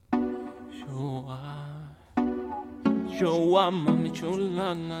Chua, mami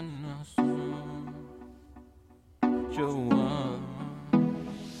chula, Chua.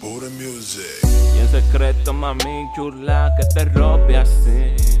 Pura music. Y en secreto, mami chula, que te robe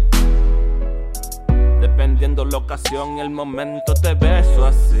así. Dependiendo la ocasión y el momento, te beso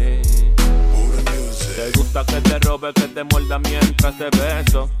así. Pura music. Te gusta que te robe, que te muerda mientras te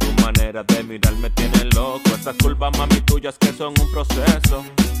beso. Tu manera de mirar me tiene loco. Estas curvas, mami, tuyas que son un proceso.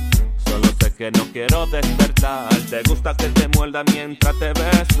 Solo sé que no quiero despertar. Te gusta que te muerda mientras te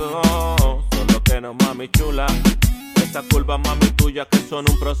beso. Solo que no, mami chula. Estas curvas, mami, tuyas que son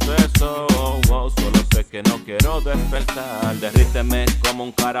un proceso. Solo sé que no quiero despertar. Derríteme como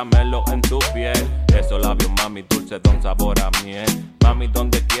un caramelo en tu piel. Esos labios, mami, dulces don sabor a miel. Mami,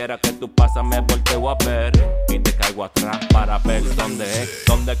 donde quiera que tú pasas me volteo a ver. Y te caigo atrás para ver dónde es.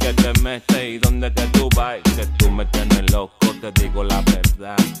 Dónde que te metes y dónde que tú vas. Que tú me tienes loco, te digo la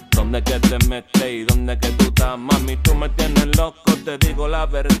verdad. Dónde que te metes y dónde que tú estás. Mami, tú me tienes loco, te digo la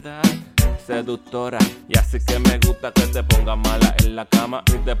verdad. Seductora, y así que me gusta que te ponga mala en la cama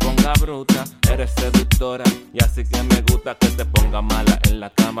y te ponga bruta. Eres seductora, y así que me gusta que te ponga mala en la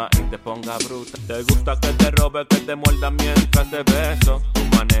cama y te ponga bruta. Te gusta que te robe, que te muerda mientras te beso. Tu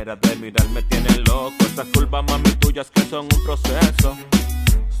manera de mirar me tiene loco. Estas curvas, mami, tuyas que son un proceso.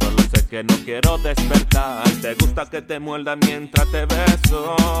 Solo sé que no quiero despertar. Te gusta que te muerda mientras te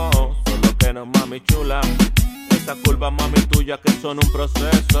beso. Solo que no, mami chula. Estas curvas, mami, tuyas que son un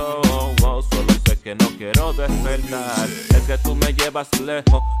proceso. Solo sé que no quiero despertar. Es que tú me llevas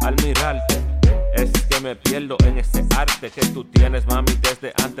lejos al mirarte. Es que me pierdo en ese arte que tú tienes, mami,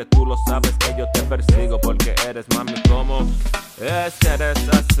 desde antes. Tú lo sabes que yo te persigo porque eres, mami, como. Es que eres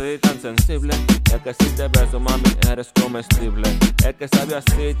así tan sensible. Es que si te beso, mami, eres comestible. Es que sabe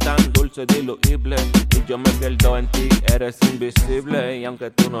así tan dulce, diluible. Y yo me pierdo en ti, eres invisible. Y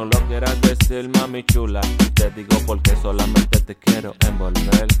aunque tú no lo quieras decir, mami chula, te digo porque solamente te quiero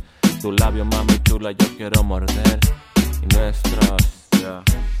envolver. Tu labio, mami chula, yo quiero morder. Y nuestros, yeah.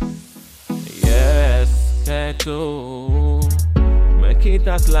 Y es que tú me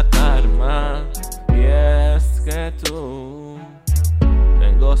quitas la calma. Y es que tú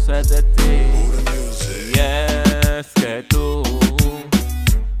tengo sed de ti. Y es que tú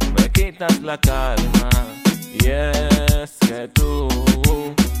me quitas la calma. Y es que tú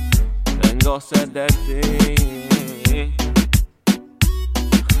tengo sed de ti.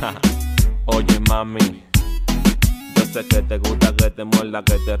 Oye, mami, yo sé que te gusta que te muerda,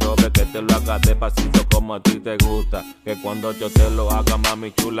 que te robe, que te lo haga despacito como a ti te gusta. Que cuando yo te lo haga,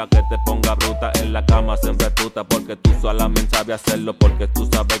 mami chula, que te ponga bruta en la cama siempre puta. Porque tú solamente sabes hacerlo, porque tú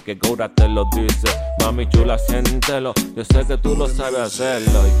sabes que Goura te lo dice. Mami chula, siéntelo, yo sé que tú lo sabes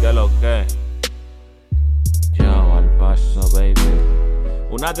hacerlo. ¿Y qué lo que? Yo al paso, baby.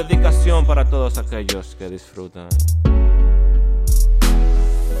 Una dedicación para todos aquellos que disfrutan.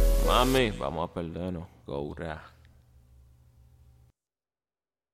 Mami, vamos a perdernos, Goura.